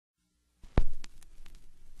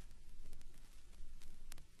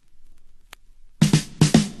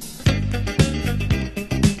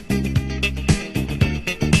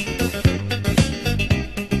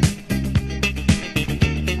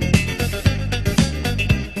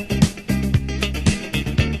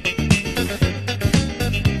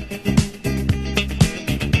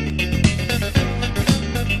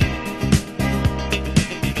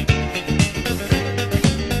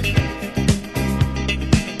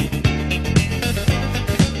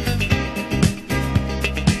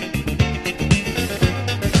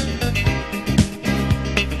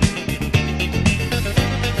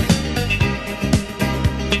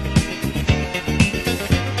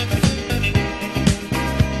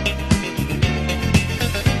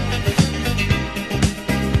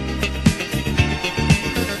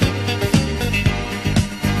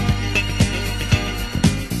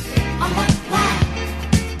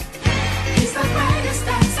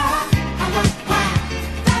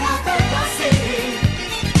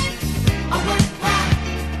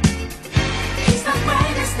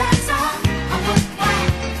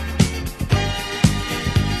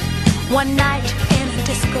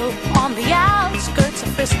On the outskirts of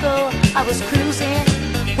Frisco, I was cruising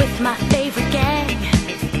with my favorite gang.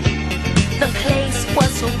 The place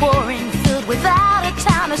was so boring, filled with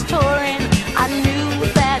out-of-towners touring. I knew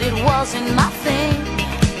that it wasn't my thing.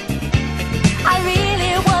 I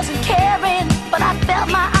really wasn't caring, but I felt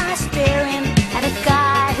my eyes staring at a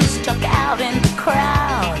guy who stuck out in the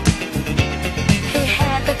crowd. He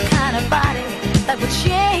had the kind of body that would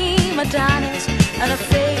shame Adonis, and a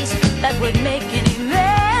face that would make any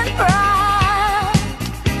man proud.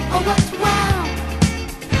 Oh, what wow!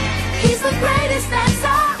 He's the greatest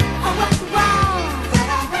dancer. Oh, what wow! That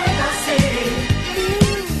I've ever seen.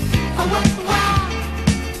 Oh, what wow!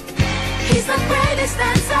 He's the greatest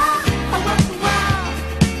dancer. Oh, what wow!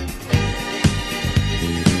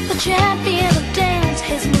 The champion of dance,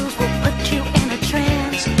 his moves will put you in a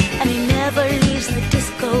trance, and he never leaves the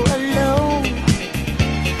disco alone.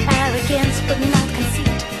 Arrogance but not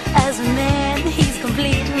conceit, as a man he's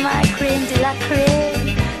complete. My creme de la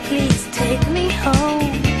creme, please take me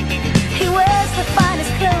home. He wears the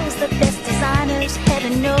finest clothes, the best designers,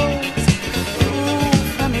 heaven knows. Ooh,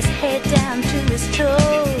 from his head down to his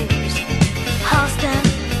toes. Halston,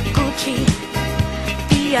 Gucci,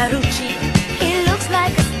 Fiorucci,